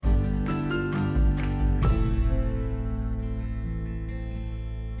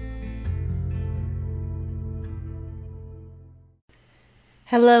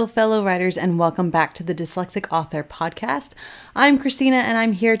Hello, fellow writers, and welcome back to the Dyslexic Author Podcast. I'm Christina, and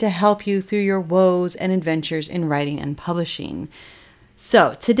I'm here to help you through your woes and adventures in writing and publishing.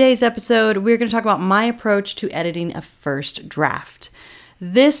 So, today's episode, we're going to talk about my approach to editing a first draft.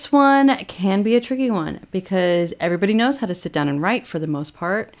 This one can be a tricky one because everybody knows how to sit down and write for the most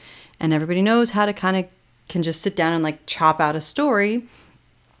part, and everybody knows how to can just sit down and chop out a story,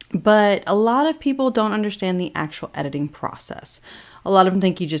 but a lot of people don't understand the actual editing process. A lot of them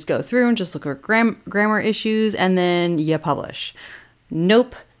think you just go through and just look at grammar issues and then you publish.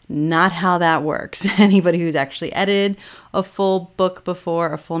 Nope, not how that works. Anybody who's actually edited a full book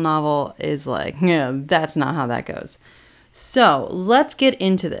before, a full novel, is that's not how that goes. So let's get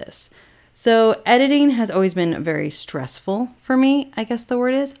into this. So editing has always been very stressful for me, I guess the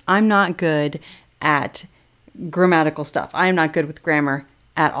word is. I'm not good at grammatical stuff. I am not good with grammar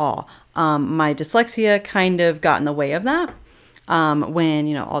at all. My dyslexia kind of got in the way of that.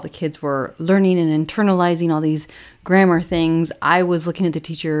 When, all the kids were learning and internalizing all these grammar things, I was looking at the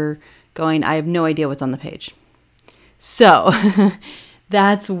teacher going, I have no idea what's on the page. So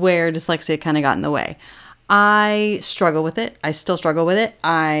that's where dyslexia kind of got in the way. I struggle with it. I still struggle with it.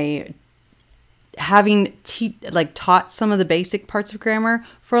 Having taught some of the basic parts of grammar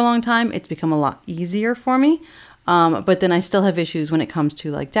for a long time, it's become a lot easier for me. But then I still have issues when it comes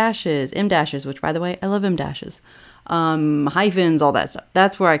to dashes, em dashes, which by the way, I love em dashes. Hyphens, all that stuff.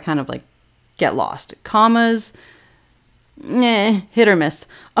 That's where I kind of get lost. Commas, hit or miss.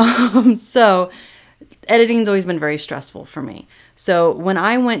 So editing's always been very stressful for me. So when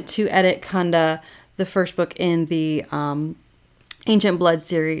I went to edit Kunda, the first book in the Ancient Blood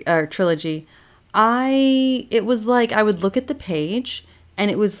series or trilogy, it was I would look at the page and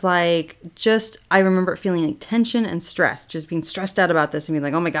it was I remember feeling tension and stress, just being stressed out about this and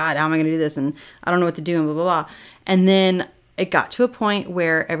being oh my God, how am I going to do this? And I don't know what to do and blah, blah, blah. And then it got to a point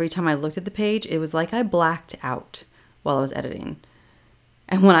where every time I looked at the page, it was I blacked out while I was editing.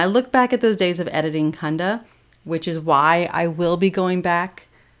 And when I look back at those days of editing Kunda, which is why I will be going back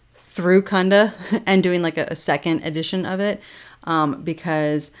through Kunda and doing a second edition of it,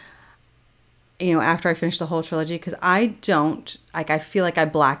 because after I finish the whole trilogy, because I feel I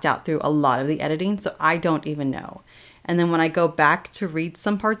blacked out through a lot of the editing, so I don't even know. And then when I go back to read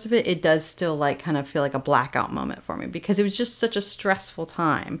some parts of it, it does still kind of feel like a blackout moment for me because it was just such a stressful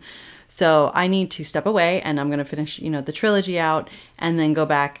time. So I need to step away and I'm going to finish, the trilogy out and then go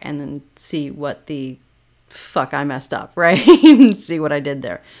back and then see what the fuck I messed up, right? And see what I did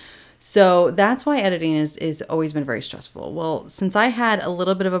there. So that's why editing is always been very stressful. Well, since I had a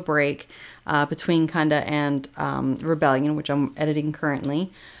little bit of a break between Kunda and Rebellion, which I'm editing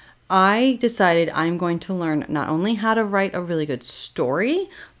currently, I decided I'm going to learn not only how to write a really good story,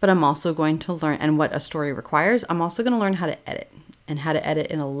 but I'm also going to learn, and what a story requires, I'm also going to learn how to edit and how to edit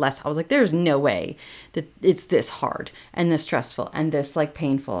in a less, I was there's no way that it's this hard and this stressful and this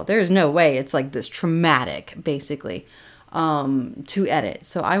painful. There's no way it's this traumatic, basically, to edit.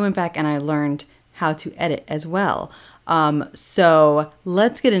 So I went back and I learned how to edit as well. So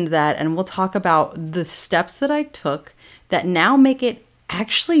let's get into that and we'll talk about the steps that I took that now make it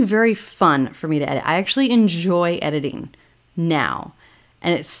actually very fun for me to edit. I actually enjoy editing now.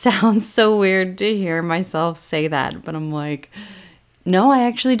 And it sounds so weird to hear myself say that, but I'm no, I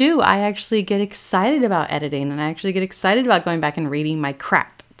actually do. I actually get excited about editing and I actually get excited about going back and reading my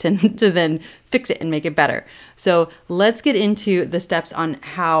crap to then fix it and make it better. So let's get into the steps on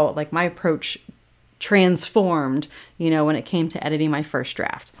how my approach transformed, when it came to editing my first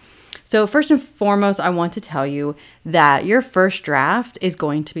draft. So first and foremost, I want to tell you that your first draft is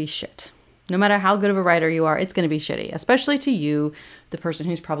going to be shit. No matter how good of a writer you are, it's going to be shitty, especially to you, the person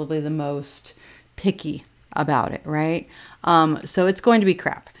who's probably the most picky about it, right? So it's going to be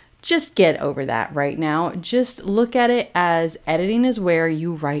crap. Just get over that right now. Just look at it as editing is where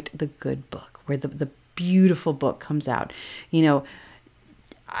you write the good book, where the beautiful book comes out.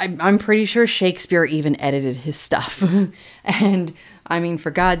 I'm pretty sure Shakespeare even edited his stuff. And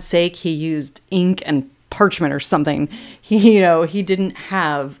for God's sake, he used ink and parchment or something. He didn't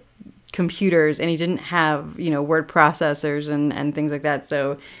have computers and he didn't have, word processors and things like that.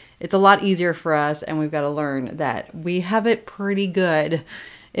 So it's a lot easier for us. And we've got to learn that we have it pretty good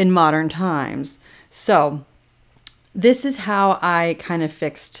in modern times. So this is how I kind of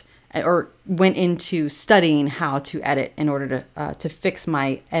fixed or went into studying how to edit in order to fix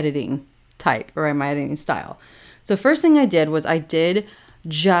my editing type or my editing style. So first thing I did was I did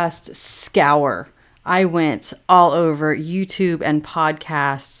just scour. I went all over YouTube and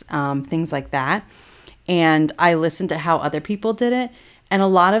podcasts, things like that. And I listened to how other people did it. And a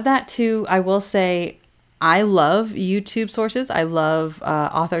lot of that too, I will say, I love YouTube sources. I love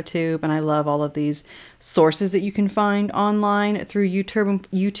AuthorTube, and I love all of these sources that you can find online through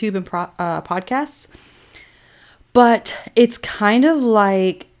YouTube and podcasts. But it's kind of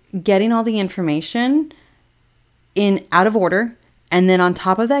like getting all the information in out of order, and then on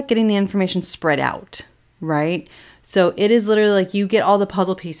top of that, getting the information spread out, right? So it is literally like you get all the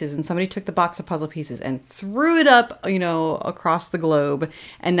puzzle pieces, and somebody took the box of puzzle pieces and threw it up, across the globe.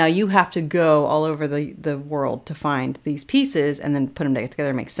 And now you have to go all over the world to find these pieces and then put them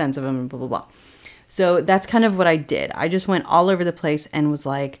together, make sense of them, and blah, blah, blah. So that's kind of what I did. I just went all over the place and was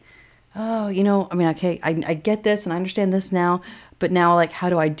like, oh, okay, I get this and I understand this now, but now, like, how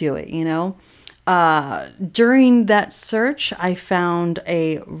do I do it, During that search, I found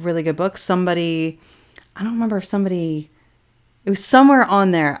a really good book. I don't remember if it was somewhere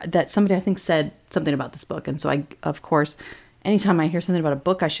on there that somebody I think said something about this book. And so I, of course, anytime I hear something about a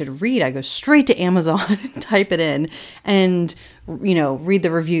book I should read, I go straight to Amazon and type it in and, read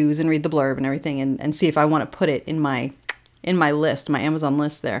the reviews and read the blurb and everything and see if I want to put it in my list, my Amazon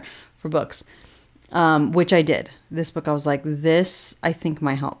list there for books, which I did. This book, I was like, this I think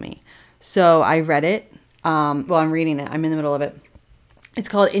might help me. So I read it. I'm reading it. I'm in the middle of it. It's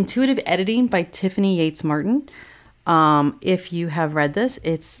called Intuitive Editing by Tiffany Yates Martin. If you have read this,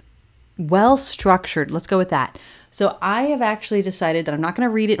 it's well structured. Let's go with that. So I have actually decided that I'm not going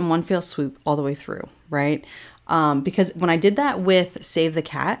to read it in one fell swoop all the way through, right? Because when I did that with Save the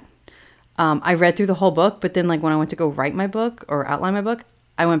Cat, I read through the whole book, but then like when I went to go write my book or outline my book,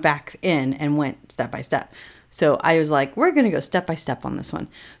 I went back in and went step by step. So I was like, we're going to go step by step on this one.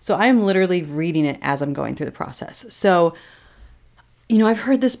 So I am literally reading it as I'm going through the process. So I've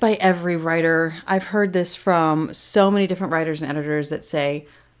heard this by every writer. I've heard this from so many different writers and editors that say,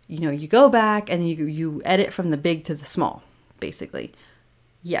 you go back and you edit from the big to the small, basically.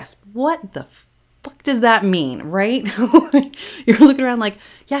 Yes. What the fuck does that mean, right? You're looking around like,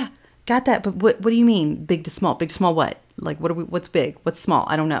 yeah, got that. But what do you mean big to small? Big to small what? Like, what's big? What's small?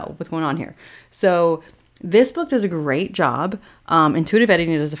 I don't know. What's going on here? So this book does a great job. Intuitive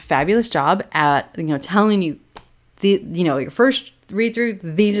Editing does a fabulous job at, telling you your first read through,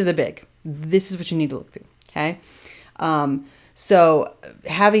 these are the big. This is what you need to look through. Okay. So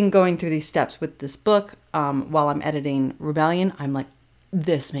going through these steps with this book, while I'm editing Rebellion, I'm like,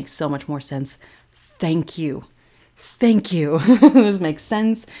 this makes so much more sense. Thank you. This makes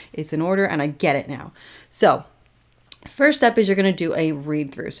sense. It's in order and I get it now. So first step is you're going to do a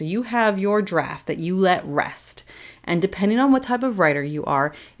read through. So you have your draft that you let rest. And depending on what type of writer you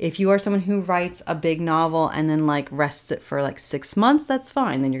are, if you are someone who writes a big novel and then like rests it for like 6 months, that's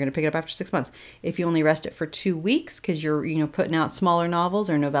fine. Then you're going to pick it up after 6 months. If you only rest it for 2 weeks because you're, putting out smaller novels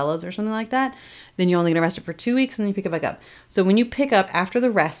or novellas or something like that, then you're only going to rest it for 2 weeks and then you pick it back up. So when you pick up after the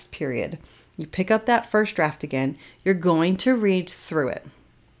rest period, you pick up that first draft again, you're going to read through it.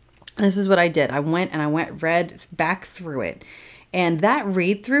 And this is what I did. I read back through it. And that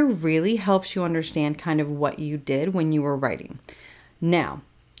read through really helps you understand kind of what you did when you were writing. Now,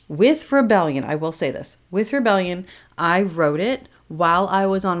 with Rebellion, I will say this. With Rebellion, I wrote it while I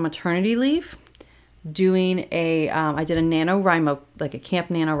was on maternity leave doing I did a NaNoWriMo, like a Camp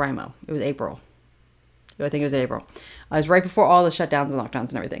NaNoWriMo. It was April. I think it was April. I was right before all the shutdowns and lockdowns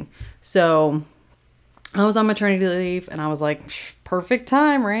and everything. So I was on maternity leave and I was like, perfect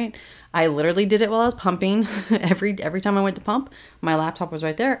time, right? I literally did it while I was pumping. Every time I went to pump, my laptop was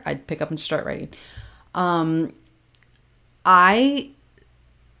right there. I'd pick up and start writing. I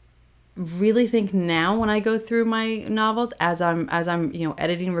really think now when I go through my novels, as I'm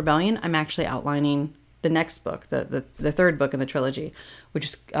editing Rebellion, I'm actually outlining the next book, the third book in the trilogy, which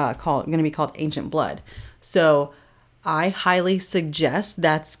is going to be called Ancient Blood. So I highly suggest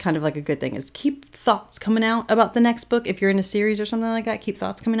that's kind of like a good thing is keep thoughts coming out about the next book. If you're in a series or something like that, keep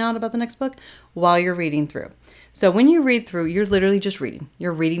thoughts coming out about the next book while you're reading through. So when you read through, you're literally just reading.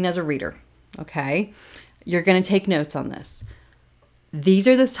 You're reading as a reader. Okay. You're going to take notes on this. These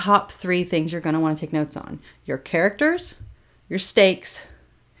are the top 3 things you're going to want to take notes on: your characters, your stakes,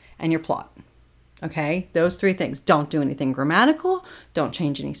 and your plot. Okay, those 3 things. Don't do anything grammatical. Don't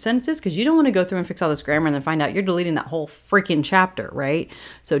change any sentences because you don't want to go through and fix all this grammar and then find out you're deleting that whole freaking chapter, right?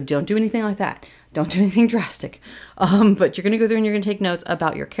 So don't do anything like that. Don't do anything drastic. But you're going to go through and you're going to take notes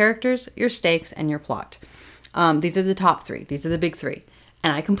about your characters, your stakes, and your plot. These are the top 3. These are the big 3.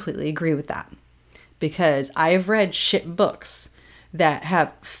 And I completely agree with that because I have read shit books that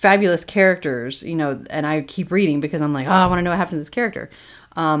have fabulous characters, and I keep reading because I'm like, oh, I want to know what happened to this character.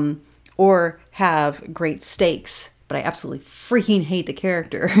 Or have great stakes, but I absolutely freaking hate the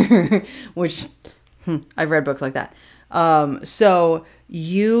character, which I've read books like that. So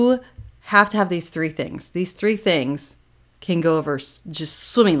you have to have these three things. These three things can go over just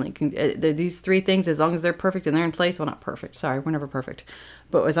swimmingly. These three things, as long as they're perfect and they're in place, well, not perfect, sorry, we're never perfect,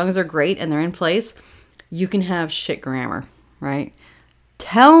 but as long as they're great and they're in place, you can have shit grammar, right?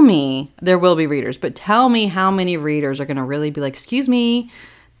 Tell me, there will be readers, but tell me how many readers are going to really be like, excuse me,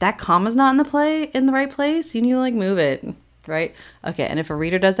 that comma's not in the right place. You need to like move it, right? Okay, and if a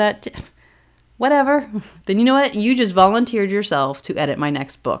reader does that, whatever, then you know what? You just volunteered yourself to edit my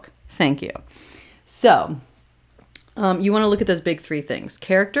next book. Thank you. So, you want to look at those big three things.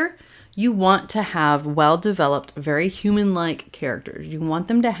 Character, you want to have well-developed, very human-like characters. You want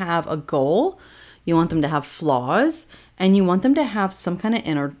them to have a goal. You want them to have flaws. And you want them to have some kind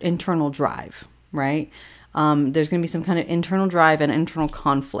of internal drive, right? There's going to be some kind of internal drive and internal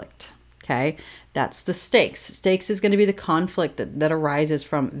conflict, okay? That's the stakes. Stakes is going to be the conflict that arises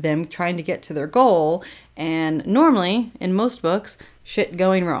from them trying to get to their goal. And normally, in most books, shit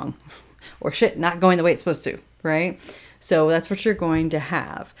going wrong or shit not going the way it's supposed to, right? So that's what you're going to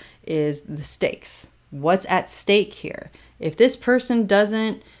have is the stakes. What's at stake here? If this person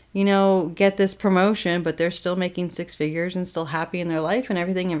doesn't, get this promotion, but they're still making six figures and still happy in their life and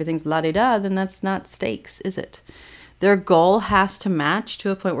everything's la-di-da, then that's not stakes, is it? Their goal has to match to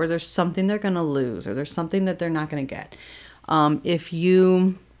a point where there's something they're going to lose or there's something that they're not going to get. If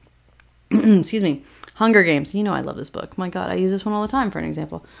you, excuse me, Hunger Games, I love this book. My God, I use this one all the time for an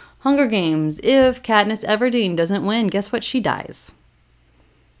example. Hunger Games, if Katniss Everdeen doesn't win, guess what? She dies.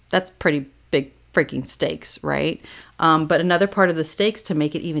 That's pretty big freaking stakes, right? But another part of the stakes to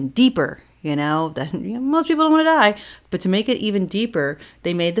make it even deeper, that most people don't want to die, but to make it even deeper,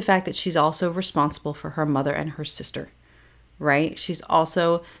 they made the fact that she's also responsible for her mother and her sister, right? She's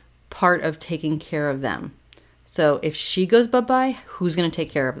also part of taking care of them. So if she goes bye-bye, who's going to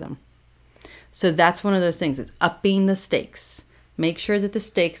take care of them? So that's one of those things. It's upping the stakes. Make sure that the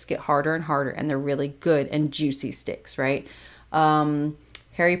stakes get harder and harder and they're really good and juicy stakes, right?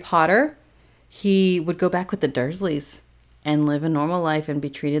 Harry Potter, he would go back with the Dursleys and live a normal life and be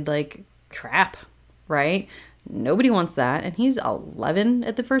treated like crap, right? Nobody wants that. And he's 11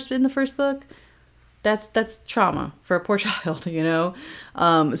 in the first book. That's trauma for a poor child,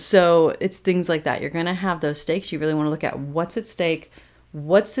 So it's things like that. You're going to have those stakes. You really want to look at what's at stake,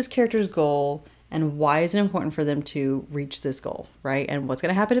 what's this character's goal, and why is it important for them to reach this goal, right? And what's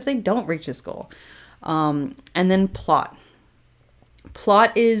going to happen if they don't reach this goal. And then plot.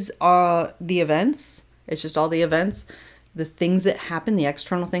 Plot is the events. It's just all the events, the things that happen, the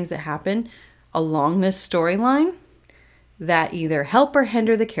external things that happen along this storyline that either help or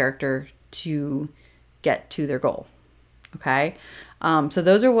hinder the character to get to their goal. Okay? So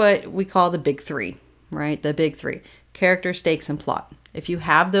those are what we call the big three, right? The big three: character, stakes, and plot. If you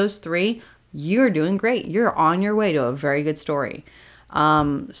have those three, you're doing great. You're on your way to a very good story.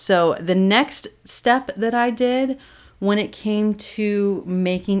 So the next step that I did when it came to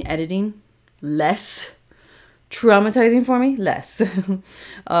making editing less traumatizing for me,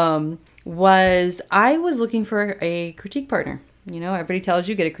 was I was looking for a critique partner. Everybody tells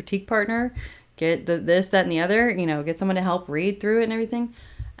you get a critique partner, get this, that, and the other, get someone to help read through it and everything.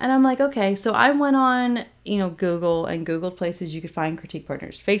 And I'm like, okay, so I went on, Google and Googled places you could find critique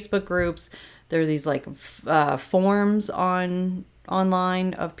partners, Facebook groups. There are these forums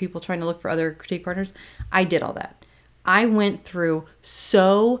online of people trying to look for other critique partners. I did all that. I went through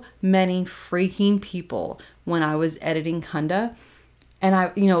so many freaking people when I was editing Kunda,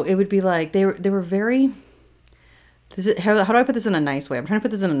 and it would be like they were very. How do I put this in a nice way? I'm trying to put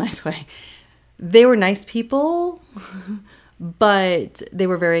this in a nice way. They were nice people, but they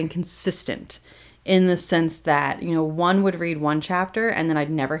were very inconsistent in the sense that one would read one chapter and then I'd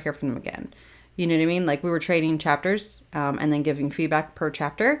never hear from them again. You know what I mean? Like we were trading chapters and then giving feedback per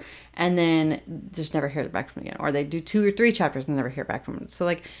chapter and then just never hear back from them again. Or they do 2 or 3 chapters and never hear back from them.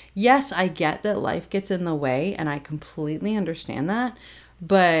 So yes, I get that life gets in the way and I completely understand that.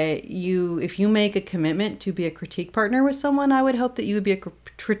 But if you make a commitment to be a critique partner with someone, I would hope that you would be a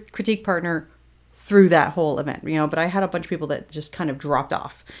critique partner through that whole event, but I had a bunch of people that just kind of dropped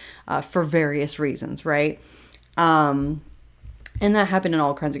off for various reasons, right? And that happened in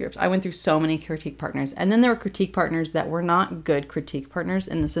all kinds of groups. I went through so many critique partners. And then there were critique partners that were not good critique partners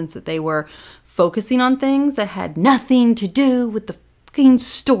in the sense that they were focusing on things that had nothing to do with the fucking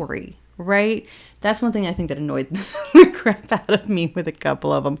story, right? That's one thing I think that annoyed the crap out of me with a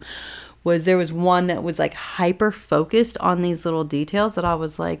couple of them. There was one that was hyper focused on these little details that I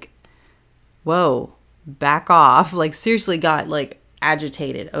was like, whoa, back off. Seriously got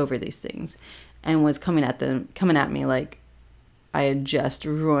agitated over these things and was coming at me like I had just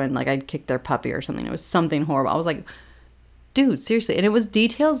ruined, I'd kicked their puppy or something. It was something horrible. I was like, dude, seriously. And it was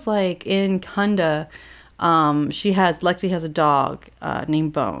details like in Kunda, Lexi has a dog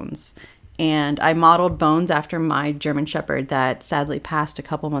named Bones. And I modeled Bones after my German Shepherd that sadly passed a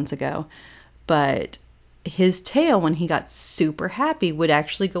couple months ago. But his tail, when he got super happy, would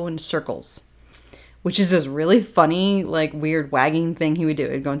actually go in circles, which is this really funny, like weird wagging thing he would do.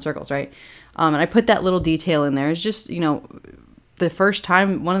 It'd go in circles, right? And I put that little detail in there. It's just, the first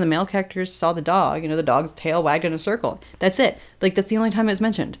time one of the male characters saw the dog, the dog's tail wagged in a circle. That's it. Like, that's the only time it was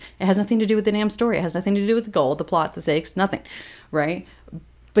mentioned. It has nothing to do with the damn story. It has nothing to do with the goal, the plot, the stakes, nothing, right?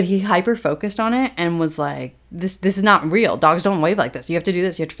 But he hyper focused on it and was like, this is not real. Dogs don't wave like this. You have to do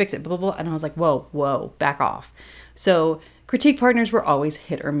this. You have to fix it, blah, blah, blah. And I was like, whoa, back off. So critique partners were always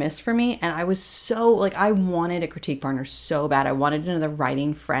hit or miss for me. And I was so, like, I wanted a critique partner so bad. I wanted another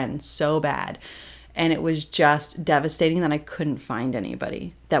writing friend so bad. And it was just devastating that I couldn't find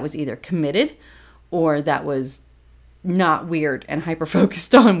anybody that was either committed or that was not weird and hyper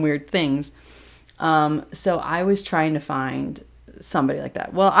focused on weird things. So I was trying to find somebody like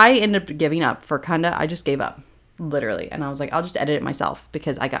that. Well, I ended up giving up for Kunda. I just gave up, literally. And I was like, I'll just edit it myself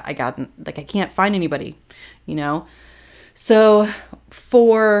because I can't find anybody, So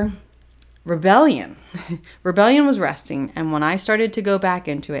for Rebellion, Rebellion was resting. And when I started to go back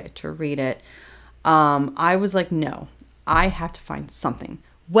into it to read it, I was like, no, I have to find something.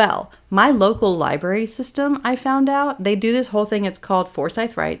 Well, my local library system, I found out, they do this whole thing. It's called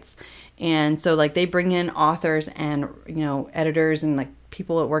Forsyth Writes. And so, like, they bring in authors and, editors and, like,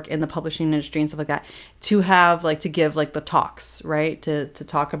 people that work in the publishing industry and stuff like that to have, like, to give, like, the talks, right? To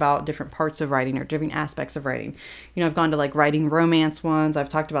talk about different parts of writing or different aspects of writing. I've gone to, like, writing romance ones. I've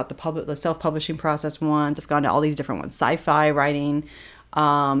talked about the self-publishing process ones. I've gone to all these different ones, sci-fi writing,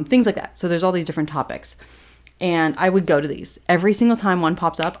 things like that. So there's all these different topics. And I would go to these. Every single time one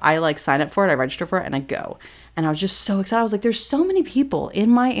pops up, I, like, sign up for it, I register for it, and I go. And I was just so excited. I was like, there's so many people in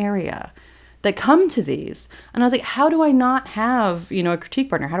my area that come to these. And I was like, how do I not have, a critique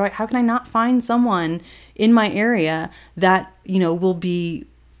partner? How can I not find someone in my area that, will be,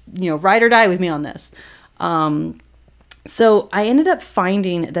 ride or die with me on this? So I ended up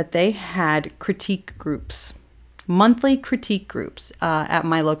finding that they had critique groups, monthly critique groups at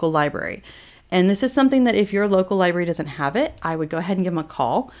my local library. And this is something that if your local library doesn't have it, I would go ahead and give them a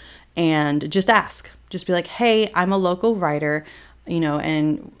call and just ask. Just be like, hey, I'm a local writer,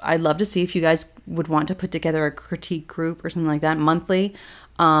 and I'd love to see if you guys would want to put together a critique group or something like that monthly.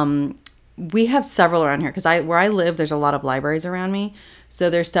 We have several around here because where I live, there's a lot of libraries around me. So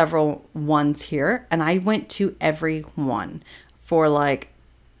there's several ones here. And I went to every one for like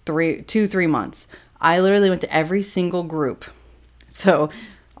 3 months. I literally went to every single group. So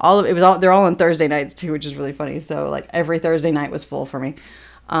they're all on Thursday nights too, which is really funny. So like every Thursday night was full for me.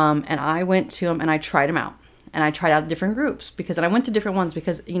 And I went to them and I tried them out. And I tried out different groups and I went to different ones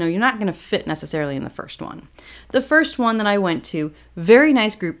because, you're not going to fit necessarily in the first one. The first one that I went to, very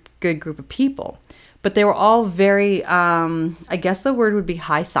nice group, good group of people, but they were all very, I guess the word would be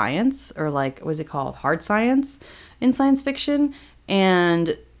high science or like, what's it called? Hard science in science fiction.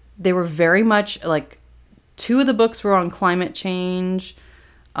 And they were very much like 2 of the books were on climate change.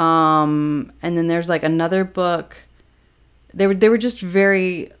 And then there's like another book. They were just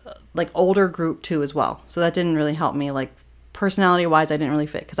very like older group too as well. So that didn't really help me. Like personality wise, I didn't really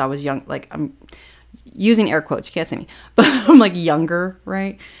fit because I was young. Like I'm using air quotes. You can't see me, but I'm like younger,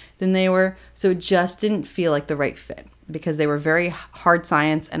 right, than they were. So it just didn't feel like the right fit because they were very hard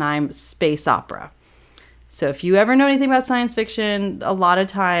science and I'm space opera. So if you ever know anything about science fiction, a lot of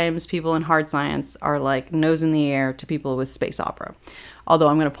times people in hard science are like nose in the air to people with space opera. Although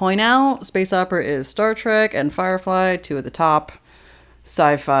I'm going to point out space opera is Star Trek and Firefly, 2 at the top.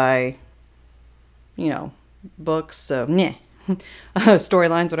 Sci-fi, books, so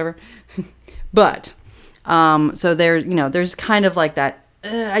storylines, whatever. But so there's kind of like that.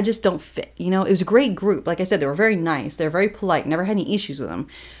 I just don't fit. It was a great group. Like I said, they were very nice. They're very polite. Never had any issues with them.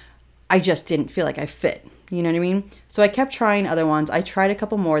 I just didn't feel like I fit. You know what I mean? So I kept trying other ones. I tried a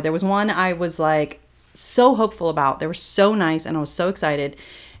couple more. There was one I was like so hopeful about. They were so nice, and I was so excited.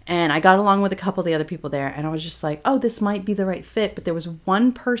 And I got along with a couple of the other people there, and I was just like, oh, this might be the right fit. But there was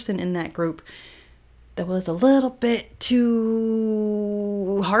one person in that group that was a little bit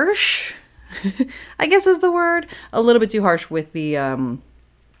too harsh, I guess is the word. A little bit too harsh with the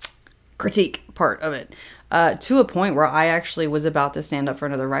critique part of it. To a point where I actually was about to stand up for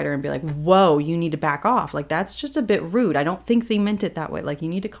another writer and be like, whoa, you need to back off. Like, that's just a bit rude. I don't think they meant it that way. Like, you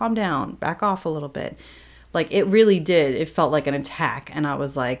need to calm down, back off a little bit. Like, it really did. It felt like an attack. And I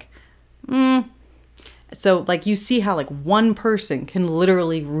was like, So, like, you see how, like, one person can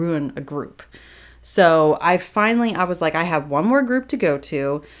literally ruin a group. So I was like, I have one more group to go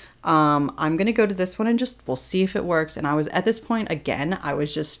to. I'm going to go to this one and we'll see if it works. And I was at this point, again, I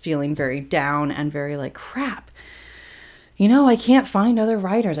was just feeling very down and very like, crap, I can't find other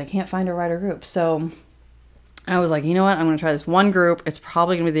writers. I can't find a writer group. So I was like, you know what? I'm going to try this one group. It's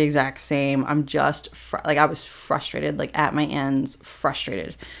probably going to be the exact same. I'm just I was frustrated, like at my ends,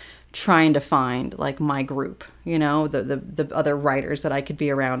 frustrated, trying to find like my group, the other writers that I could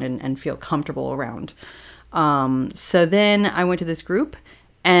be around and feel comfortable around. So then I went to this group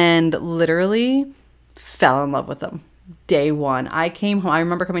and literally fell in love with them. Day one, I came home. I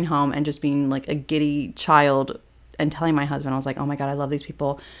remember coming home and just being like a giddy child and telling my husband, I was like, oh my God, I love these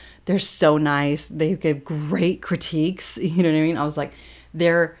people. They're so nice. They give great critiques. You know what I mean? I was like,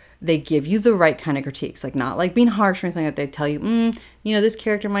 they give you the right kind of critiques, like not like being harsh or anything like that. They tell you, this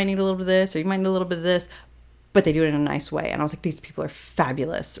character might need a little bit of this, or you might need a little bit of this, but they do it in a nice way. And I was like, these people are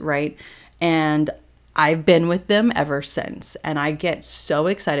fabulous, right? And I've been with them ever since, and I get so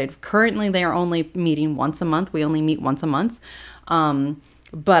excited. Currently, they are only meeting once a month. We only meet once a month.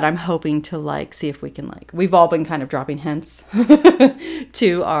 But I'm hoping to see if we can we've all been kind of dropping hints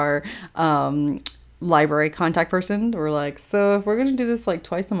to our library contact person. We're like, so if we're going to do this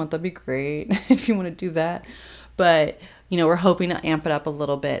twice a month, that'd be great if you want to do that. But, we're hoping to amp it up a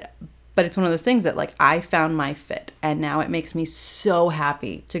little bit. But it's one of those things that I found my fit, and now it makes me so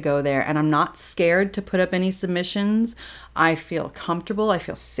happy to go there, and I'm not scared to put up any submissions. I feel comfortable. I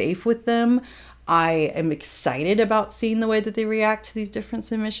feel safe with them. I am excited about seeing the way that they react to these different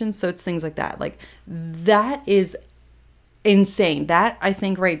submissions. So it's things like that. That is insane. That, I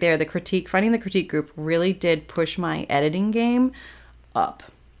think right there, finding the critique group really did push my editing game up.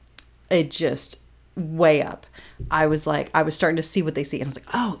 It just way up. I was starting to see what they see, and I was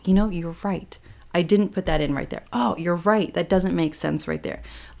like, oh, you're right. I didn't put that in right there. Oh, you're right. That doesn't make sense right there.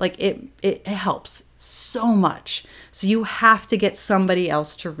 It helps so much. So you have to get somebody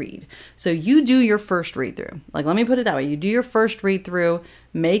else to read. So you do your first read through. Let me put it that way. You do your first read through,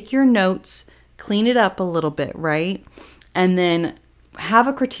 make your notes, clean it up a little bit, right? And then have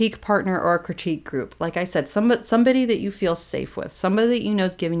a critique partner or a critique group. Like I said, somebody that you feel safe with, somebody that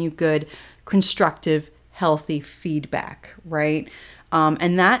is giving you good, constructive, healthy feedback, right?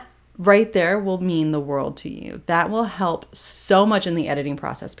 And that right there will mean the world to you. That will help so much in the editing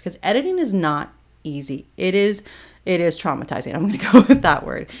process, because editing is not easy. It is traumatizing. I'm going to go with that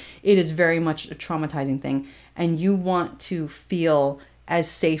word. It is very much a traumatizing thing, and you want to feel as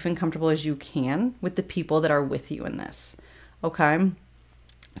safe and comfortable as you can with the people that are with you in this. Okay?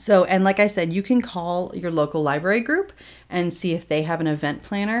 So, and like I said, you can call your local library group and see if they have an event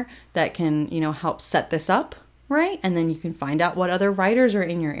planner that can, help set this up, right? And then you can find out what other writers are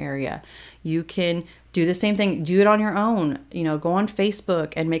in your area. You can do the same thing, do it on your own, go on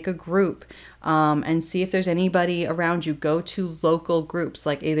Facebook and make a group, and see if there's anybody around you. Go to local groups,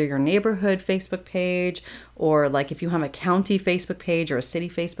 like either your neighborhood Facebook page, or if you have a county Facebook page or a city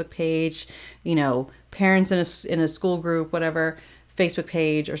Facebook page, parents in a school group, whatever, Facebook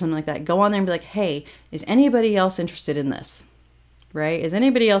page or something like that. Go on there and be like, hey, is anybody else interested in this? Right? Is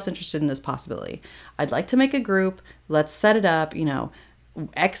anybody else interested in this possibility? I'd like to make a group. Let's set it up,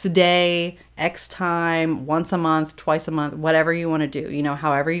 X day, X time, once a month, twice a month, whatever you want to do,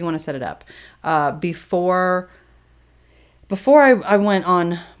 however you want to set it up. Before I went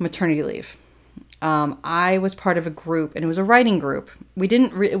on maternity leave, I was part of a group, and it was a writing group.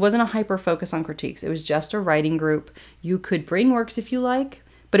 It wasn't a hyper focus on critiques. It was just a writing group. You could bring works if you like,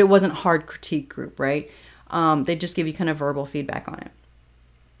 but it wasn't hard critique group, right? They just give you kind of verbal feedback on it.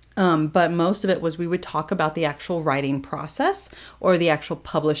 But most of it was we would talk about the actual writing process or the actual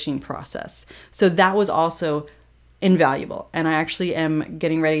publishing process. So that was also invaluable. And I actually am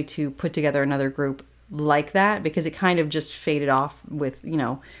getting ready to put together another group like that, because it kind of just faded off with,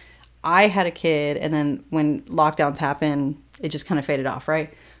 I had a kid, and then when lockdowns happened, it just kind of faded off,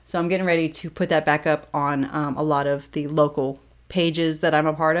 right? So I'm getting ready to put that back up on a lot of the local pages that I'm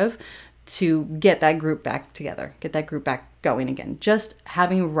a part of, to get that group back together, get that group back going again. Just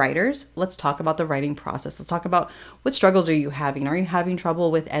having writers. Let's talk about the writing process. Let's talk about what struggles are you having? Are you having trouble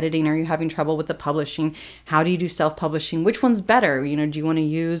with editing? Are you having trouble with the publishing? How do you do self-publishing? Which one's better? Do you want to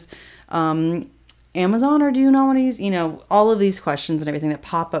use Amazon, or do you not want to use, all of these questions and everything that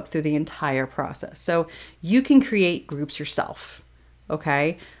pop up through the entire process. So you can create groups yourself.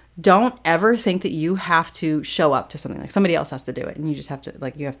 Okay. Don't ever think that you have to show up to something, like somebody else has to do it, and you just have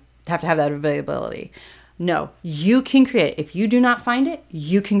to, you have to have that availability. No, you can create it. If you do not find it,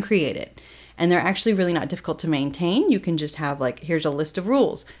 you can create it. And they're actually really not difficult to maintain. You can just have like, here's a list of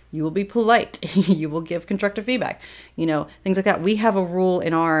rules. You will be polite. You will give constructive feedback, things like that. We have a rule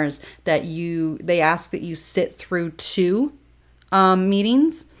in ours that they ask that you sit through 2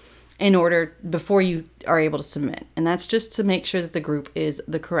 meetings before you are able to submit. And that's just to make sure that the group is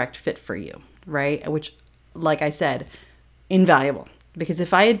the correct fit for you, right? Which, like I said, invaluable. Because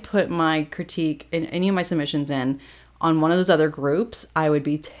if I had put my critique and any of my submissions in on one of those other groups, I would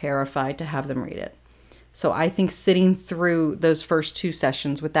be terrified to have them read it. So I think sitting through those first 2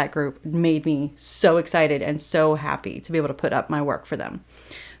 sessions with that group made me so excited and so happy to be able to put up my work for them.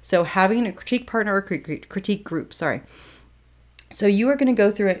 So having a critique partner or critique group, So you are going to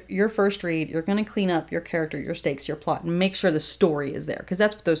go through it, your first read, you're going to clean up your character, your stakes, your plot, and make sure the story is there. Because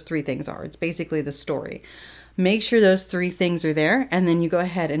that's what those 3 things are. It's basically the story. Make sure those 3 things are there, and then you go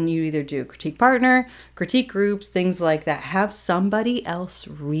ahead and you either do critique partner, critique groups, things like that. Have somebody else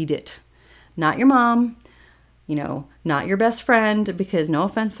read it. Not your mom, not your best friend, because no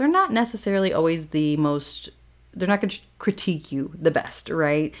offense, they're not necessarily always they're not going to critique you the best,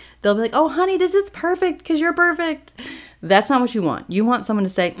 right? They'll be like, oh, honey, this is perfect because you're perfect. That's not what you want. You want someone to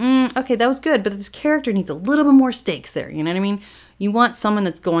say, okay, that was good, but this character needs a little bit more stakes there. You know what I mean? You want someone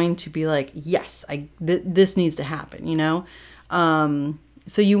that's going to be like, yes, this needs to happen,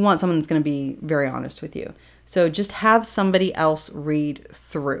 So you want someone that's going to be very honest with you. So just have somebody else read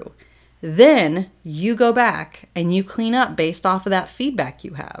through. Then you go back and you clean up based off of that feedback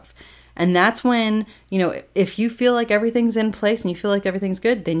you have. And that's when, if you feel like everything's in place and you feel like everything's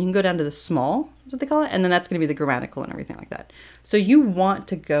good, then you can go down to the small, is what they call it. And then that's going to be the grammatical and everything like that. So you want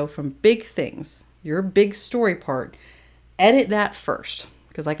to go from big things, your big story part, edit that first.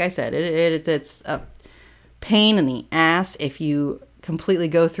 Because like I said, it's a pain in the ass if you completely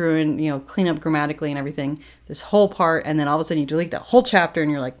go through and, clean up grammatically and everything, this whole part. And then all of a sudden you delete that whole chapter and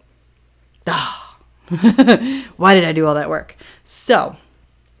you're like, why did I do all that work? So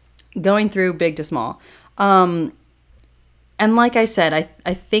going through big to small. And like I said,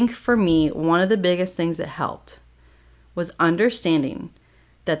 I think for me, one of the biggest things that helped was understanding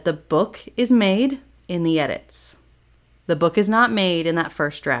that the book is made in the edits. The book is not made in that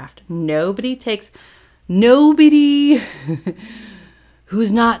first draft. Nobody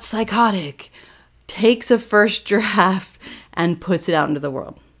who's not psychotic takes a first draft and puts it out into the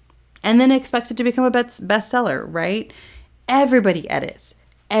world and then expects it to become a bestseller, right? Everybody edits.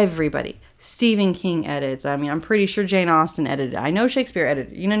 Everybody. Stephen King edits. I mean, I'm pretty sure Jane Austen edited. I know Shakespeare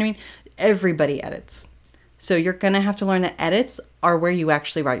edited. You know what I mean? Everybody edits. So you're going to have to learn that edits are where you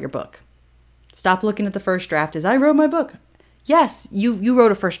actually write your book. Stop looking at the first draft as I wrote my book. Yes, you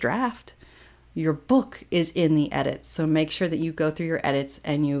wrote a first draft. Your book is in the edits. So make sure that you go through your edits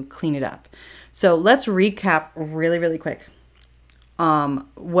and you clean it up. So let's recap really, really quick.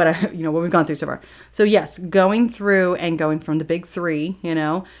 What we've gone through so far. So yes, going through and going from the big 3,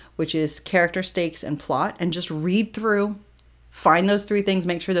 which is character, stakes, and plot, and just read through, find those 3 things,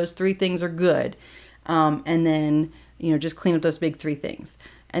 make sure those 3 things are good. And then, just clean up those big 3 things.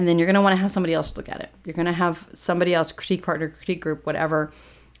 And then you're going to want to have somebody else look at it. You're going to have somebody else, critique partner, critique group, whatever,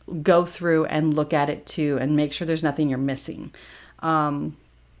 go through and look at it too and make sure there's nothing you're missing.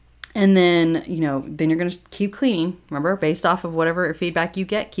 And then, then you're going to keep cleaning. Remember, based off of whatever feedback you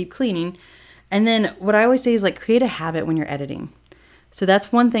get, keep cleaning. And then what I always say is create a habit when you're editing. So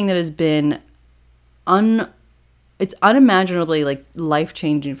that's one thing that has been it's unimaginably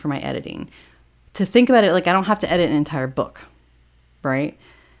life-changing for my editing. To think about it, I don't have to edit an entire book, right?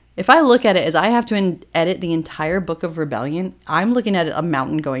 If I look at it as I have to edit the entire book of Rebellion, I'm looking at a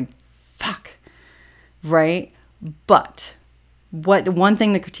mountain going, fuck, right? But one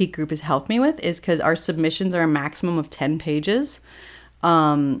thing the critique group has helped me with is because our submissions are a maximum of 10 pages.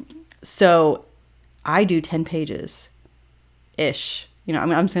 So I do 10 pages-ish.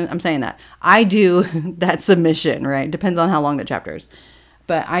 I'm saying that. I do that submission, right? Depends on how long the chapter is.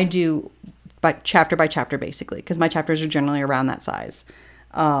 But I do by chapter, basically, because my chapters are generally around that size.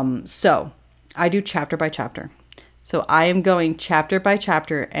 So I do chapter by chapter. So I am going chapter by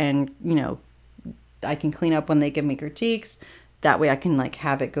chapter and, I can clean up when they give me critiques. That way I can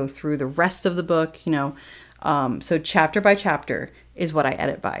have it go through the rest of the book, So chapter by chapter is what I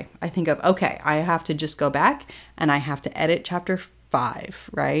edit by. I think of, okay, I have to just go back and I have to edit chapter 5,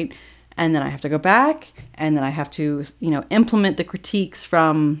 right? And then I have to go back and then I have to, implement the critiques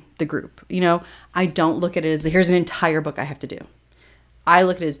from the group. I don't look at it as here's an entire book I have to do. I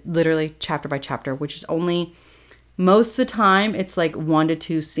look at it as literally chapter by chapter, which is only, most of the time, it's 1 to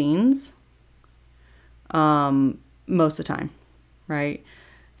 2 scenes. Most of the time, right?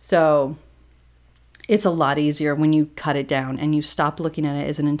 So It's a lot easier when you cut it down and you stop looking at it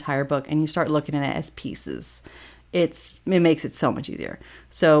as an entire book and you start looking at it as pieces. It makes it so much easier.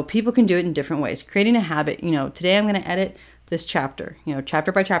 So people can do it in different ways. Creating a habit, today I'm going to edit this chapter,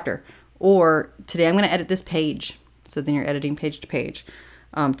 chapter by chapter. Or today I'm going to edit this page. So then you're editing page to page.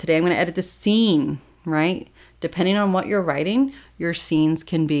 Today I'm going to edit this scene, right? Depending on what you're writing, your scenes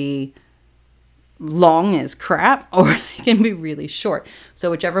can be long as crap or they can be really short. So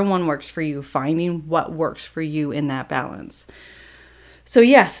whichever one works for you, finding what works for you in that balance. So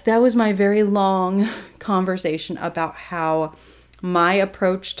yes, that was my very long conversation about how my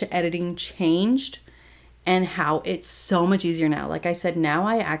approach to editing changed and how it's so much easier now. Like I said, now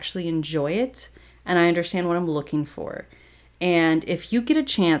I actually enjoy it and I understand what I'm looking for. And if you get a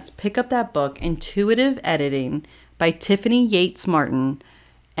chance, pick up that book, Intuitive Editing by Tiffany Yates Martin,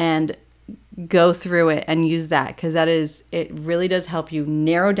 and go through it and use that, because it really does help you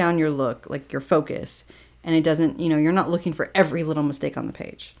narrow down your look, like your focus. And it doesn't, you're not looking for every little mistake on the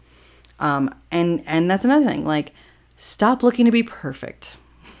page. And that's another thing, like, stop looking to be perfect.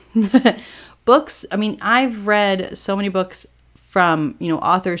 Books, I've read so many books from,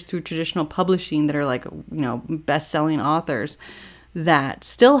 authors through traditional publishing that are like, best-selling authors that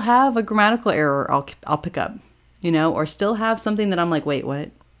still have a grammatical error I'll pick up, or still have something that I'm like, wait,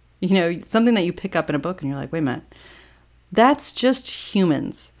 what? Something that you pick up in a book and you're like, wait a minute. That's just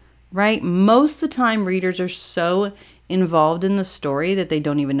humans, right? Most of the time, readers are so involved in the story that they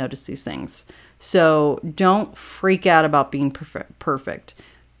don't even notice these things. So don't freak out about being perfect.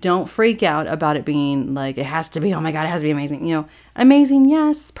 Don't freak out about it being like, it has to be, oh my God, it has to be amazing. Amazing,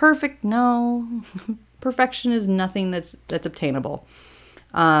 yes. Perfect, no. Perfection is nothing that's obtainable.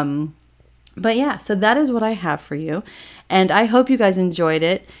 But yeah, so that is what I have for you. And I hope you guys enjoyed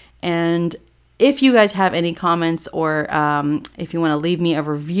it. And if you guys have any comments or if you want to leave me a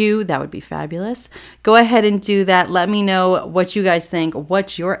review, that would be fabulous. Go ahead and do that. Let me know what you guys think,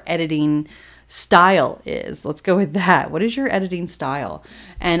 what your editing style is. Let's go with that. What is your editing style?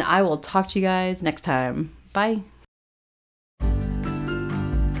 And I will talk to you guys next time. Bye.